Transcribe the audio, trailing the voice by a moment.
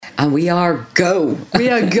And we are go. We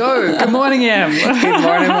are go. Good morning, Em. Good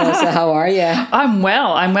morning, Melissa. How are you? I'm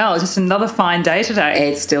well. Just another fine day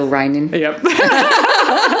today. It's still raining. Yep.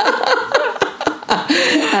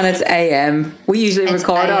 And it's AM. We usually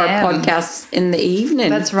record our podcasts in the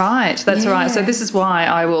evening. That's right. So this is why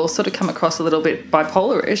I will sort of come across a little bit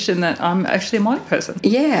bipolar-ish in that I'm actually a morning person.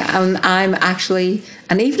 Yeah, and I'm actually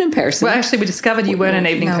an evening person. Well, actually, we discovered you weren't an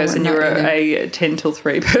evening person. You were a 10 till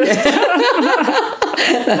 3 person.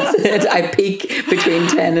 That's it. I peak between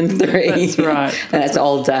 10 and 3. That's right. And it's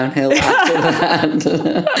all downhill after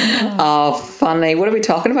that. Oh, funny. What are we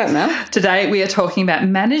talking about now? Today we are talking about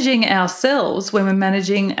managing ourselves when we're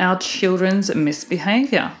managing our children's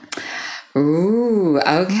misbehaviour. Ooh,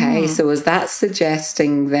 okay. So is that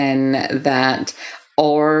suggesting then that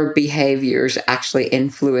our behaviours actually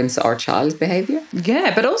influence our child's behaviour?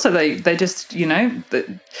 Yeah, but also they just,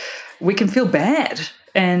 we can feel bad.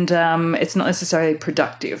 And it's not necessarily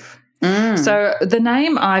productive. So the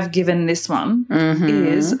name I've given this one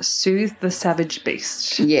is Soothe the Savage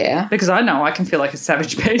Beast. Yeah. Because I know I can feel like a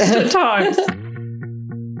savage beast at times.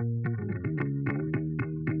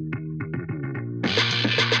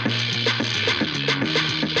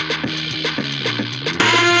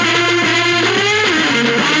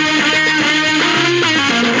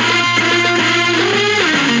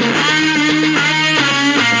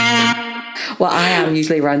 Well, I am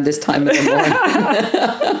usually around this time of the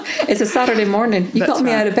morning. It's a Saturday morning. You got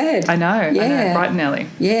me out of bed. I know. Yeah. I know, bright and early.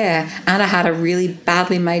 Yeah. And I had a really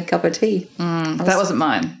badly made cup of tea. That wasn't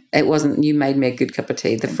mine. It wasn't. You made me a good cup of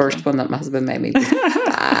tea. The first one that my husband made me was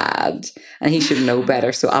bad. And he should know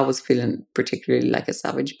better. So I was feeling particularly like a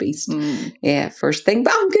savage beast. Yeah, first thing.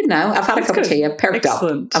 But I'm good now. I've had a cup of tea. I've perked up.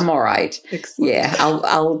 I'm all right. Excellent. Yeah,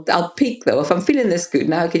 I'll peak though. If I'm feeling this good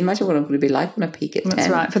now, can you imagine what I'm going to be like when I peak at 10? That's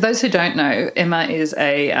right. For those who don't know, Emma is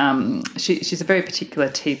she's a very particular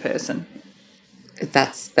tea person.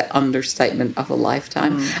 That's the understatement of a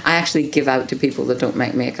lifetime. I actually give out to people that don't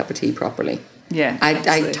make me a cup of tea properly. Yeah,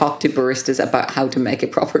 I talk to baristas about how to make a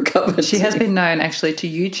proper cup of tea. She has been known actually to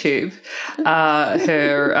YouTube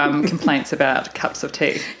her complaints about cups of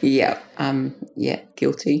tea. Yeah,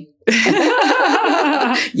 guilty.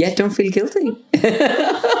 Yet don't feel guilty.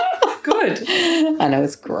 Good. I know,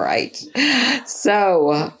 it's great.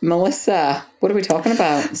 So, Melissa, what are we talking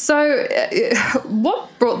about? So what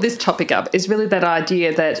brought this topic up is really that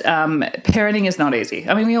idea that parenting is not easy.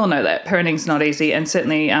 I mean, we all know that. Parenting is not easy, and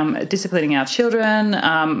certainly disciplining our children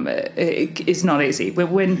is not easy.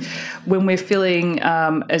 When we're feeling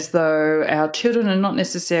as though our children are not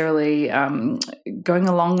necessarily going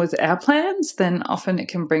along with our plans, then often it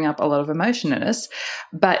can bring up a lot of emotion in us.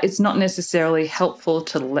 But it's not necessarily helpful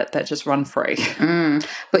to let that just run free.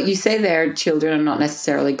 But you say their children are not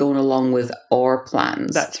necessarily going along with our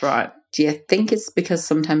plans. That's right. Do you think it's because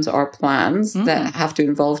sometimes our plans that have to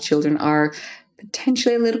involve children are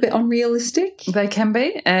potentially a little bit unrealistic? They can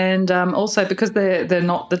be, and also because they're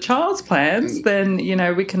not the child's plans, then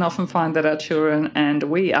we can often find that our children and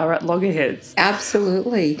we are at loggerheads.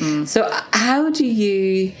 Absolutely. So how do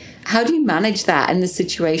you manage that in the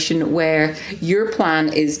situation where your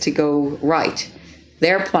plan is to go right,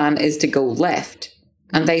 their plan is to go left,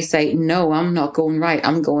 and they say, no, I'm not going right,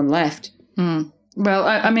 I'm going left? Well,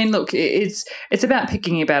 I mean, look, it's about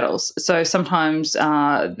picking your battles. So sometimes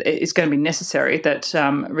it's going to be necessary that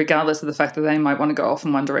regardless of the fact that they might want to go off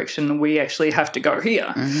in one direction, we actually have to go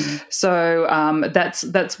here. So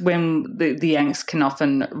that's when the angst can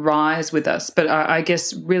often rise with us. But I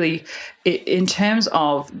guess really in terms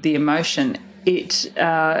of the emotion,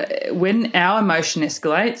 when our emotion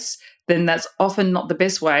escalates, then that's often not the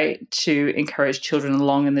best way to encourage children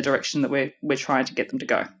along in the direction that we're trying to get them to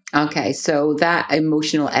go. Okay, so that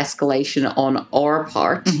emotional escalation on our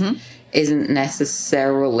part isn't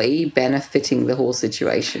necessarily benefiting the whole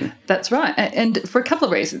situation. That's right. And for a couple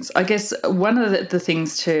of reasons. I guess one of the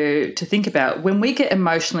things to think about, when we get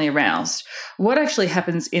emotionally aroused, what actually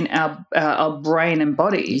happens in our brain and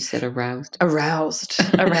body? You said aroused. Aroused.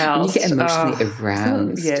 When you get emotionally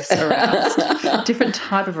aroused. Yes, aroused. Different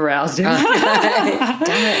type of aroused. Damn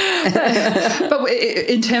it. But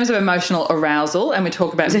in terms of emotional arousal, and we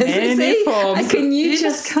talk about many forms. Can you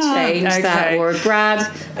just change that word, Brad?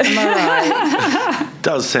 Am I right?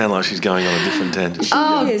 Does sound like she's going on a different tangent.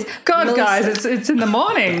 Oh, God, Melissa, guys, it's in the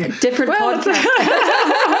morning. Different podcast.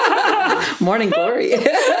 Morning glory.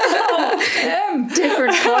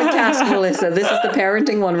 Different podcast, Melissa. This is the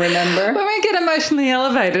parenting one, remember? When we get emotionally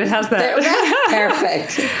elevated, how's that?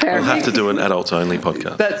 Perfect. We'll have to do an adults-only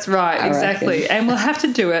podcast. That's right, exactly. And we'll have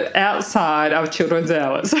to do it outside of children's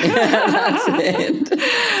hours. That's it.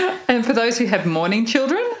 And for those who have morning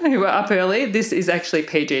children who are up early, this is actually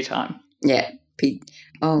PG time. Yeah.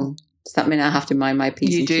 Oh, does that mean I have to mind my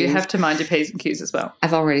P's and Q's? You do have to mind your P's and Q's as well.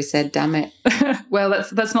 I've already said, damn it. Well,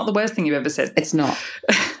 that's not the worst thing you've ever said. It's not.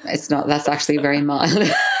 That's actually very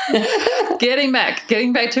mild. Getting back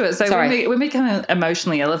to it. So Sorry. when we become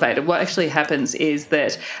emotionally elevated, what actually happens is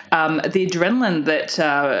that the adrenaline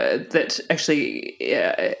that actually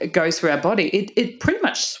goes through our body, it pretty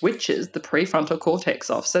much switches the prefrontal cortex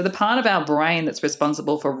off. So the part of our brain that's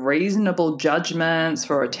responsible for reasonable judgments,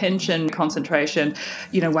 for attention, concentration,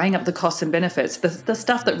 weighing up the costs and benefits, the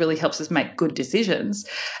stuff that really helps us make good decisions,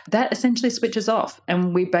 that essentially switches off.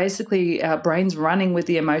 And we basically, our brain's running with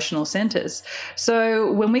the emotional centers.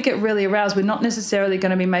 So when we get really aroused, we're not necessarily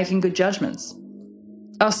going to be making good judgments.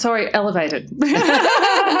 Oh, sorry, elevated.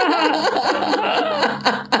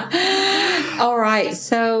 All right.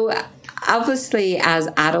 So obviously as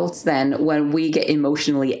adults then, when we get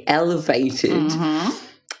emotionally elevated,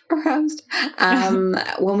 aroused,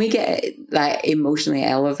 when we get emotionally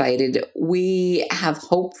elevated, we have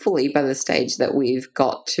hopefully by the stage that we've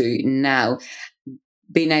got to now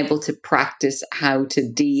been able to practice how to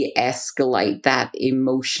de-escalate that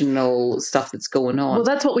emotional stuff that's going on. Well,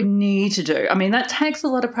 that's what we need to do. I mean, that takes a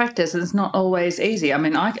lot of practice and it's not always easy. I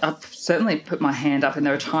mean, I've certainly put my hand up and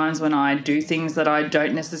there are times when I do things that I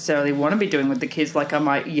don't necessarily want to be doing with the kids, like I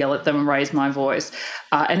might yell at them and raise my voice.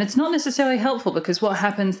 And it's not necessarily helpful because what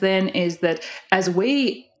happens then is that as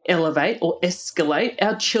we elevate or escalate,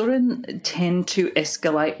 our children tend to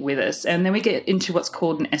escalate with us. And then we get into what's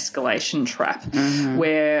called an escalation trap,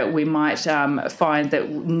 where we might find that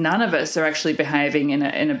none of us are actually behaving in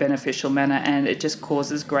a beneficial manner and it just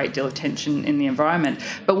causes a great deal of tension in the environment.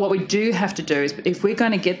 But what we do have to do is if we're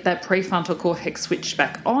going to get that prefrontal cortex switched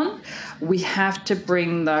back on, we have to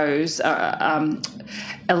bring those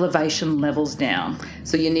elevation levels down.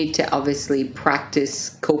 So you need to obviously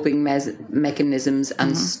practice coping mechanisms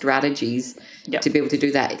and strategies to be able to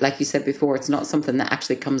do that. Like you said before, it's not something that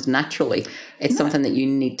actually comes naturally. It's something that you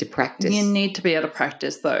need to practice. You need to be able to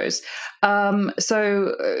practice those.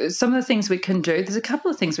 So some of the things we can do, there's a couple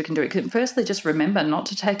of things we can do. Firstly, just remember not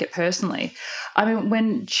to take it personally. I mean,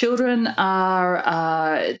 when children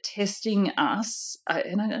are testing us,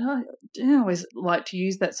 and I don't always like to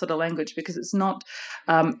use that sort of language because it's not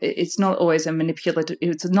always a manipulative.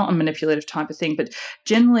 It's not a manipulative type of thing. But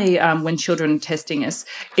generally, when children are testing us,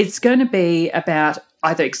 it's going to be about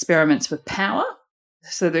either experiments with power.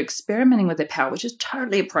 So they're experimenting with their power, which is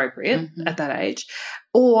totally appropriate at that age,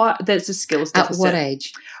 or there's a skills deficit. At what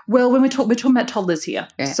age? Well, when we're talking about toddlers here,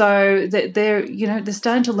 so they're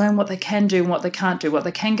starting to learn what they can do and what they can't do, what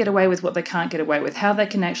they can get away with, what they can't get away with, how they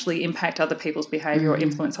can actually impact other people's behaviour or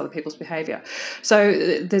influence other people's behaviour.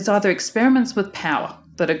 So there's either experiments with power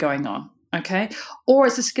that are going on, okay, or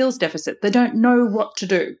it's a skills deficit. They don't know what to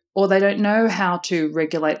do, or they don't know how to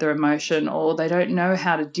regulate their emotion, or they don't know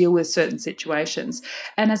how to deal with certain situations.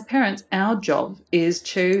 And as parents, our job is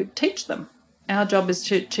to teach them. Our job is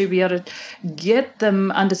to be able to get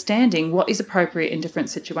them understanding what is appropriate in different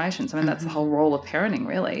situations. I mean, that's the whole role of parenting,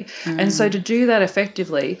 really. And so to do that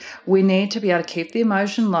effectively, we need to be able to keep the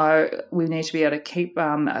emotion low. We need to be able to keep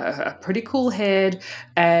a pretty cool head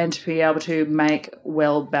and to be able to make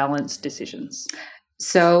well-balanced decisions.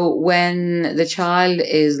 So when the child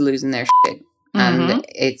is losing their shit and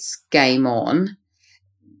it's game on,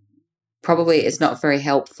 probably it's not very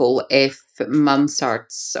helpful if mum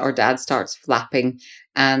starts or dad starts flapping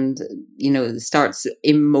and, starts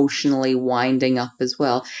emotionally winding up as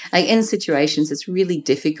well. Like in situations, it's really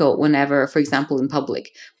difficult whenever, for example, in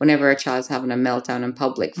public, whenever a child's having a meltdown in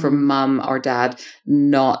public, for mum or dad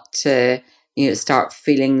not to, start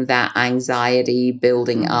feeling that anxiety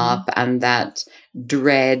building up and that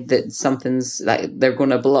dread that something's like they're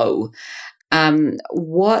going to blow.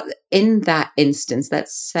 What in that instance,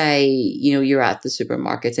 let's say, you're at the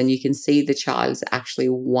supermarket and you can see the child's actually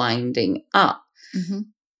winding up.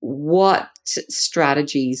 What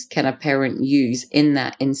strategies can a parent use in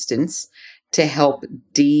that instance to help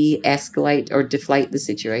de-escalate or deflate the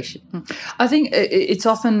situation? I think it's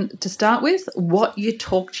often, to start with, what you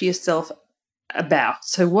talk to yourself about?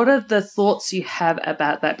 So what are the thoughts you have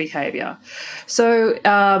about that behavior? So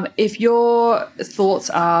if your thoughts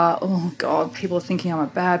are, oh God, people are thinking I'm a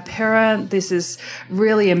bad parent, this is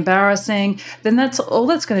really embarrassing, then that's all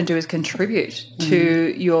that's going to do is contribute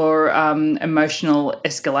to your emotional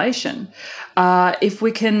escalation. If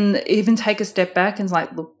we can even take a step back and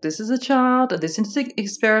like, look, this is a child, this is an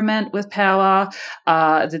experiment with power,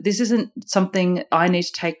 that this isn't something I need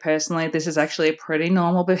to take personally, this is actually a pretty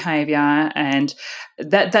normal behavior, and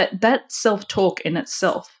that self-talk in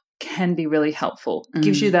itself can be really helpful. It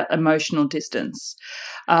gives you that emotional distance.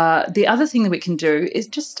 The other thing that we can do is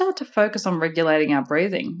just start to focus on regulating our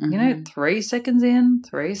breathing. 3 seconds in,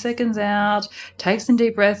 3 seconds out, take some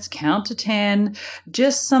deep breaths, count to 10,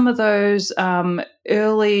 just some of those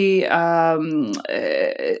early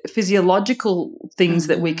physiological things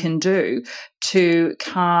that we can do to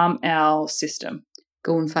calm our system.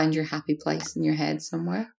 Go and find your happy place in your head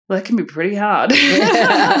somewhere. Well, that can be pretty hard.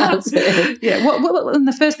 Yeah. One of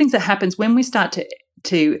the first things that happens when we start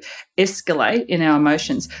to escalate in our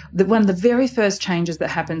emotions, one of the very first changes that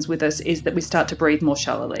happens with us is that we start to breathe more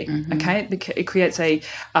shallowly. Okay, it creates an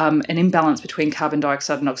imbalance between carbon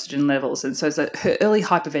dioxide and oxygen levels, and so it's early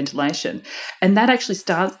hyperventilation, and that actually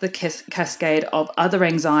starts the cascade of other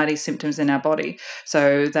anxiety symptoms in our body.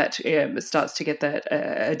 So that starts to get that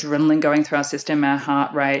adrenaline going through our system, our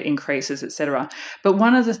heart rate increases, etc. But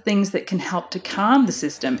one of the things that can help to calm the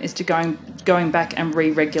system is to going back and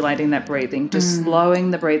re-regulating that breathing, just slowing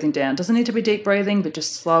the breathing down. Doesn't need to be deep breathing, but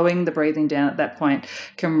just slowing the breathing down at that point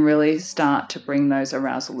can really start to bring those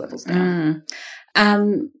arousal levels down.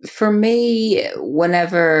 For me,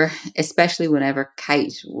 especially whenever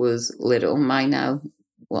Kate was little, my now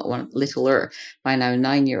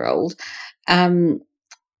 9-year-old,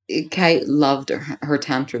 Kate loved her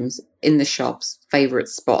tantrums in the shop's favorite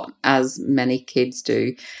spot, as many kids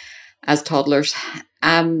do as toddlers.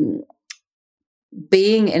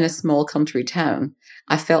 Being in a small country town,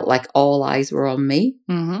 I felt like all eyes were on me,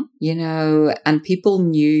 and people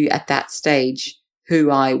knew at that stage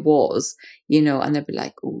who I was, and they'd be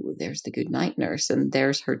like, oh, there's the good night nurse and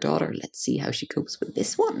there's her daughter. Let's see how she copes with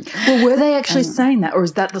this one. Well, were they actually saying that, or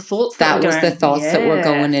is that the thoughts that was the thoughts that were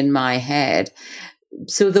going in my head?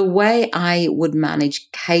 So the way I would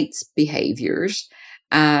manage Kate's behaviors,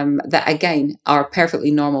 that again are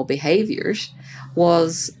perfectly normal behaviors,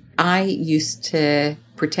 was I used to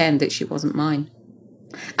pretend that she wasn't mine.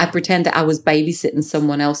 I pretend that I was babysitting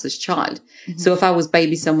someone else's child. So if I was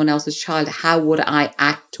babysitting someone else's child, how would I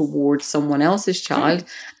act towards someone else's child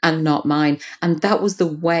and not mine? And that was the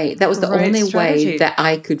only way that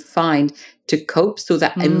I could find to cope so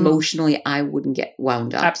that emotionally I wouldn't get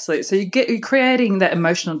wound up. Absolutely. So you're creating that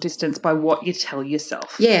emotional distance by what you tell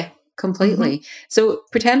yourself. Yeah. Completely. So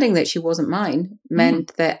pretending that she wasn't mine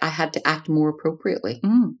meant that I had to act more appropriately.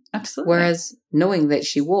 Absolutely. Whereas knowing that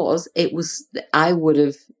she was, I would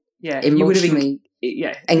have emotionally,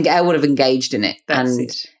 and I would have engaged in it. That's and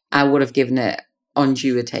it. I would have given it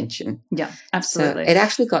undue attention. Yeah, absolutely. So it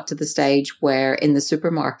actually got to the stage where in the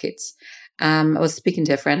supermarkets, I was speaking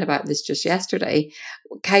to a friend about this just yesterday.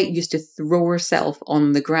 Kate used to throw herself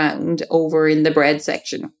on the ground over in the bread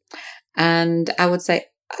section. And I would say,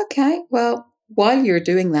 okay, well, while you're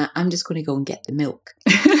doing that, I'm just going to go and get the milk.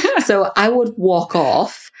 So I would walk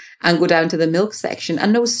off and go down to the milk section.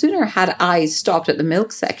 And no sooner had I stopped at the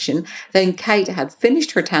milk section than Kate had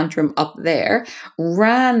finished her tantrum up there,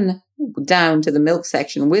 ran down to the milk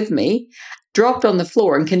section with me, dropped on the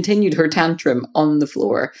floor and continued her tantrum on the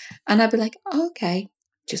floor. And I'd be like, okay,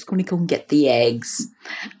 just going to go and get the eggs.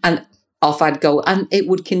 And off I'd go, and it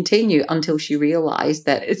would continue until she realised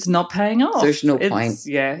that it's not paying off. There's no point.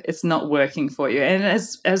 It's not working for you. And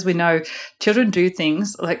as we know, children do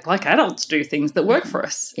things like adults do things that work for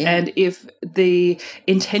us. Yeah. And if the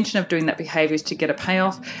intention of doing that behaviour is to get a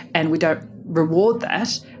payoff, and we don't reward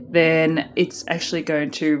that, then it's actually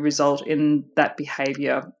going to result in that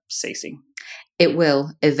behaviour ceasing. It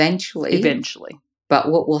will eventually. But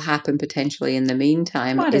what will happen potentially in the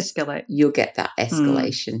meantime is escalate. You'll get that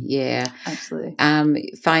escalation. Yeah. Absolutely.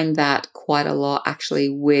 Find that quite a lot actually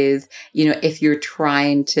with, if you're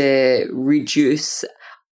trying to reduce,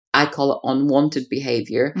 I call it unwanted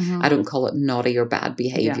behavior. I don't call it naughty or bad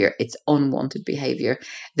behavior. Yeah. It's unwanted behavior.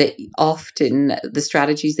 That often the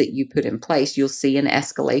strategies that you put in place, you'll see an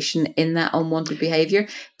escalation in that unwanted behavior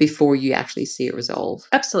before you actually see it resolve.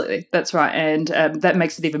 Absolutely. That's right. And that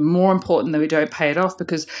makes it even more important that we don't pay it off,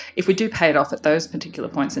 because if we do pay it off at those particular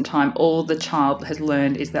points in time, all the child has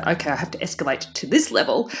learned is that, okay, I have to escalate to this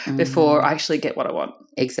level before I actually get what I want.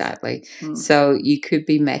 Exactly. So you could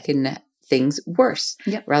be making things worse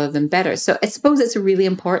Yep. rather than better. So I suppose it's really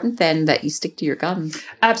important then that you stick to your guns.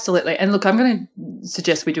 Absolutely. And look, I'm going to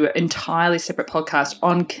suggest we do an entirely separate podcast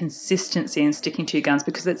on consistency and sticking to your guns,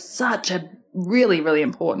 because it's such a really, really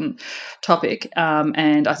important topic.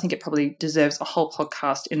 And I think it probably deserves a whole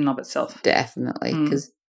podcast in and of itself. Definitely,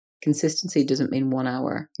 because consistency doesn't mean 1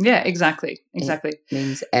 hour. Yeah, exactly. Exactly. It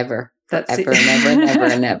means ever. That's Forever it. and ever and ever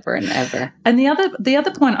and ever and ever. And the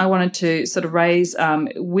other point I wanted to sort of raise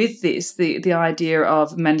with this, the idea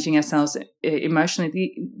of managing ourselves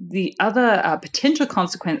emotionally, the other potential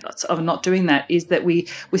consequence of not doing that is that we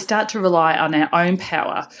start to rely on our own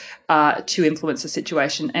power to influence the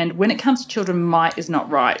situation. And when it comes to children, might is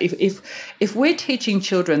not right. If we're teaching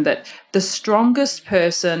children that the strongest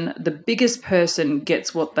person, the biggest person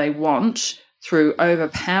gets what they want through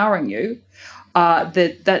overpowering you,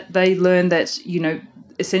 that they learn that,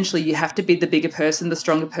 essentially you have to be the bigger person, the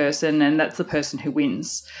stronger person, and that's the person who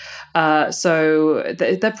wins. So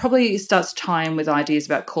that probably starts tying with ideas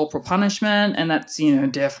about corporal punishment, and that's,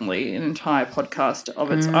 definitely an entire podcast of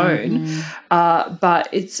its own. But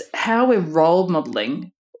it's how we're role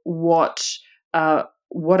modeling what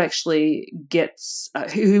actually gets,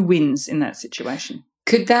 who wins in that situation.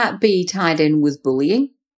 Could that be tied in with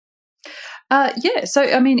bullying? Yeah. So,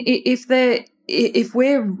 I mean, if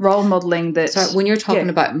we're role modeling that... So when you're talking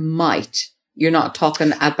about might, you're not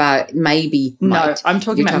talking about maybe might. No, I'm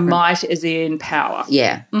talking about might as in power.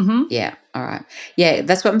 Yeah. Mm-hmm. Yeah. All right. Yeah,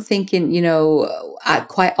 that's what I'm thinking.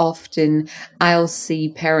 Quite often I'll see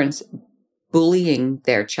parents bullying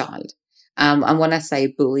their child. And when I say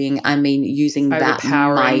bullying, I mean using that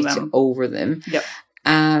might over them. Yep.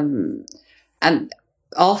 And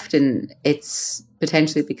often it's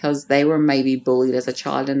potentially because they were maybe bullied as a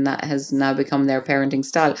child and that has now become their parenting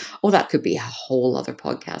style. Oh, that could be a whole other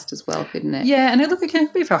podcast as well, couldn't it? Yeah, and it can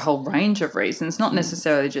be for a whole range of reasons, not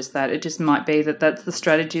necessarily just that. It just might be that that's the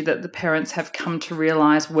strategy that the parents have come to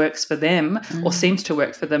realise works for them or seems to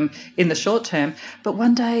work for them in the short term. But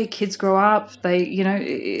one day kids grow up,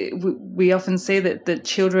 we often see that the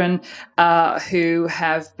children who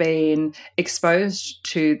have been exposed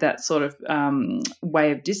to that sort of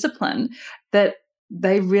way of discipline, that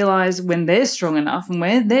they realise when they're strong enough and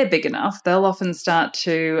when they're big enough, they'll often start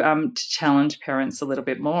to challenge parents a little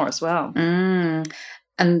bit more as well. And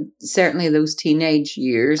certainly those teenage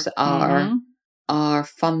years are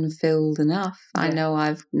fun-filled enough. Yeah. I know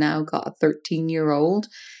I've now got a 13-year-old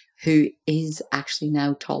who is actually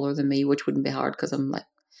now taller than me, which wouldn't be hard because I'm like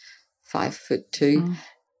 5'2".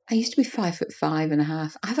 I used to be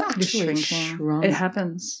 5'5.5". I've actually shrunk. It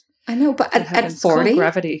happens. I know, but at 40, it's called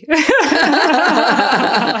gravity. At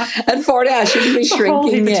 40, I shouldn't be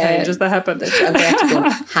shrinking yet. Changes that happen. I'm going to have to go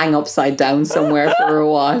hang upside down somewhere for a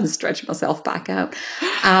while and stretch myself back out.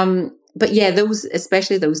 But yeah,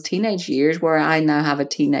 especially those teenage years where I now have a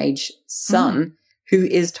teenage son who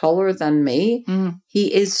is taller than me.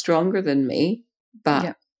 He is stronger than me,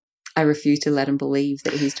 but I refuse to let him believe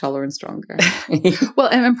that he's taller and stronger. Well,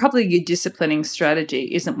 and probably your disciplining strategy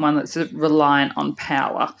isn't one that's reliant on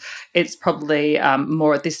power. It's probably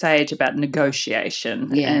more at this age about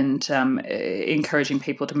negotiation and encouraging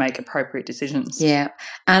people to make appropriate decisions. Yeah,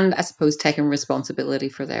 and I suppose taking responsibility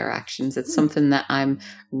for their actions. It's something that I'm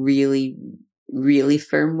really, really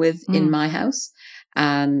firm with in my house.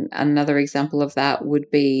 And another example of that would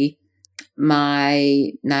be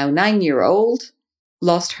my now 9-year-old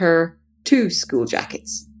lost her 2 school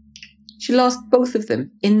jackets. She lost both of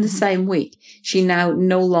them in the same week. She now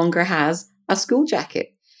no longer has a school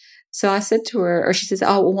jacket. So I said to her, or she says,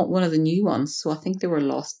 I want one of the new ones. So I think they were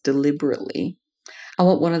lost deliberately. I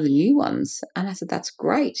want one of the new ones. And I said, that's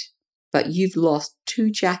great. But you've lost 2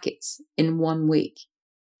 jackets in 1 week.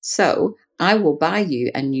 So I will buy you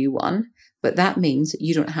a new one. But that means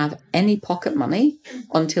you don't have any pocket money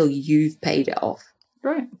until you've paid it off.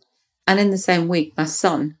 Right. And in the same week, my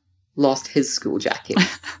son lost his school jacket.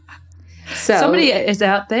 So somebody is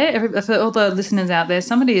out there, for all the listeners out there,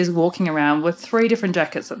 somebody is walking around with 3 different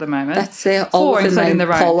jackets at the moment. That's it. All including the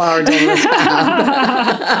Pollard on the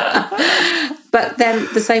tab. But then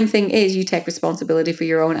the same thing is you take responsibility for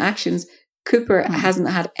your own actions. Cooper hasn't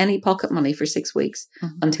had any pocket money for 6 weeks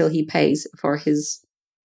until he pays for his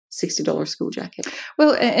 $60 school jacket.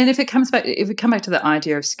 Well, and if we come back to the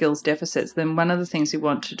idea of skills deficits, then one of the things we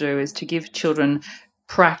want to do is to give children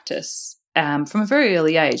practice from a very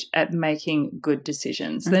early age at making good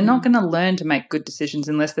decisions. They're not going to learn to make good decisions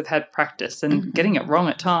unless they've had practice and getting it wrong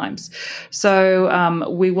at times. So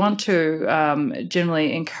we want to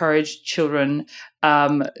generally encourage children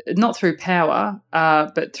not through power,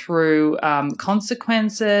 but through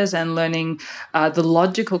consequences and learning the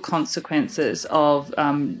logical consequences of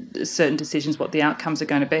certain decisions, what the outcomes are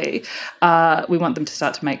going to be. We want them to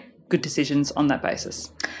start to make good decisions on that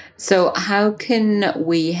basis. So how can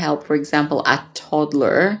we help, for example, a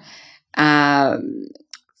toddler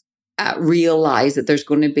realize that there's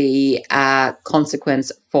going to be a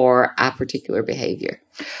consequence for a particular behavior?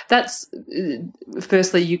 That's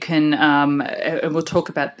firstly, you can, and we'll talk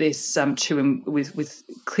about this too with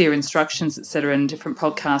clear instructions, etc., in different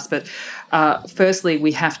podcasts. But firstly,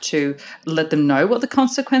 we have to let them know what the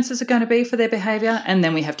consequences are going to be for their behaviour, and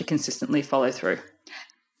then we have to consistently follow through.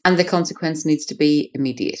 And the consequence needs to be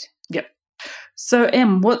immediate. Yep. So,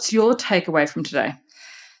 Em, what's your takeaway from today?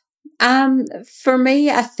 For me,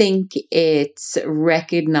 I think it's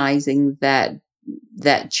recognizing that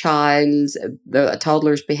a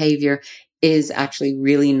toddler's behavior is actually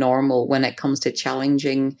really normal when it comes to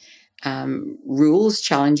challenging rules,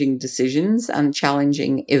 challenging decisions, and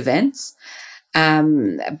challenging events.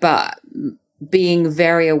 But being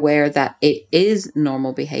very aware that it is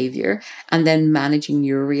normal behavior and then managing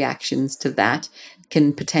your reactions to that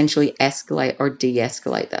can potentially escalate or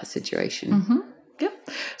de-escalate that situation. Mm-hmm. Yep.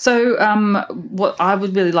 So what I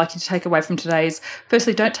would really like you to take away from today is,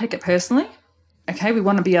 firstly, don't take it personally. Okay, we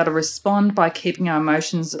want to be able to respond by keeping our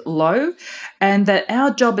emotions low, and that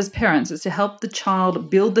our job as parents is to help the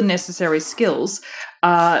child build the necessary skills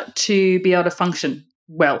to be able to function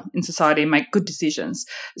well in society and make good decisions.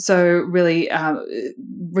 So really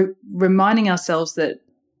reminding ourselves that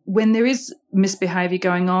when there is misbehaviour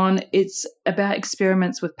going on, it's about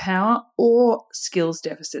experiments with power or skills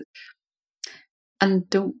deficits. And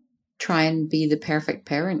don't try and be the perfect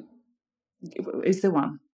parent. Is there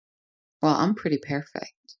one? Well, I'm pretty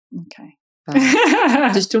perfect. Okay.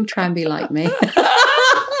 Just don't try and be like me.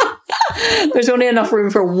 There's only enough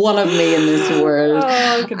room for one of me in this world.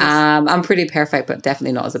 Oh, goodness. I'm pretty perfect, but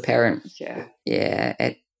definitely not as a parent. Yeah.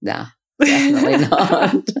 Yeah. Definitely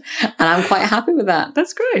not. And I'm quite happy with that.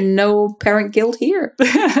 That's great. No parent guilt here.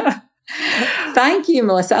 Thank you,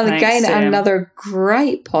 Melissa. And Thanks, again, Sam. Another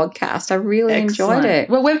great podcast. I really enjoyed it.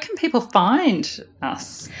 Well, where can people find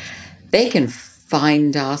us? They can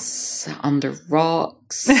find us under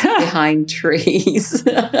rocks, behind trees.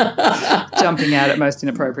 Jumping out at most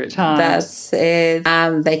inappropriate times. That's it.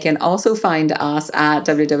 They can also find us at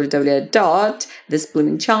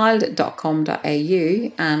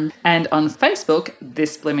www.thisbloomingchild.com.au and on Facebook,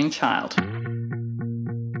 This Blooming Child.